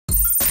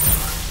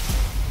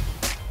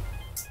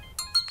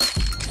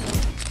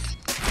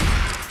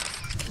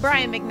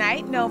Brian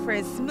McKnight, known for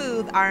his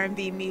smooth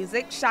R&B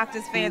music, shocked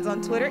his fans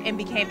on Twitter and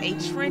became a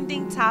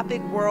trending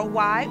topic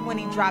worldwide when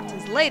he dropped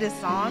his latest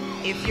song,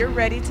 If You're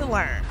Ready to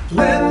Learn.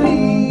 Let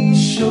me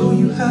show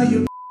you how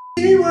your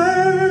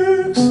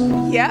works.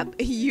 Yep,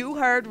 you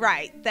heard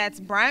right. That's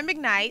Brian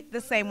McKnight,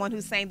 the same one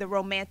who sang the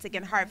romantic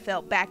and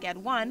heartfelt Back at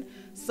One,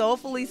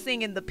 soulfully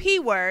singing the P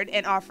word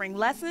and offering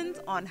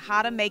lessons on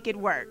how to make it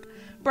work.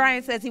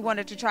 Brian says he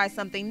wanted to try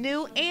something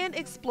new and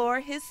explore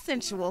his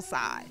sensual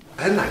side.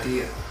 I had an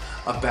idea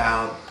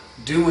about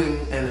doing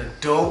an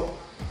adult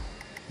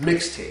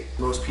mixtape.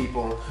 Most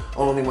people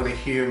only want to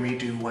hear me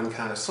do one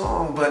kind of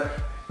song, but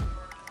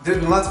there's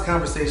been lots of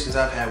conversations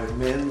I've had with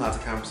men, lots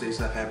of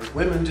conversations I've had with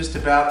women, just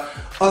about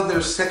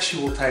other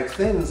sexual type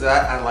things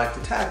that I like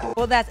to tackle.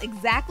 Well, that's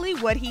exactly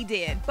what he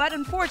did. But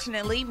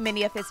unfortunately,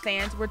 many of his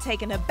fans were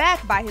taken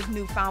aback by his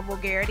newfound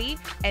vulgarity,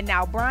 and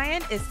now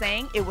Brian is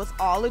saying it was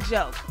all a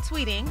joke,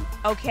 tweeting,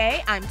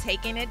 "Okay, I'm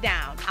taking it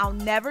down. I'll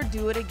never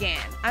do it again.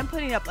 I'm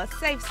putting up a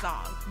safe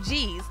song.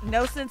 Geez,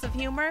 no sense of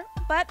humor?"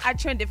 But I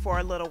trended for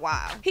a little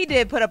while. He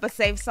did put up a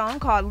safe song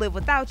called Live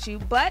Without You,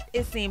 but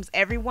it seems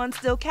everyone's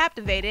still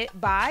captivated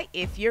by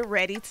If You're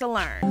Ready to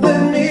Learn.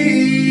 Let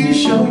me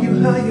show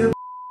you how your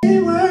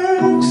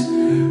works.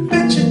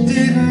 Bet you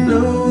didn't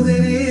know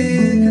that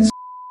it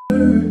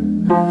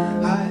could.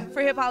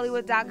 For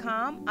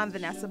HipHollywood.com, I'm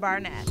Vanessa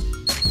Barnett.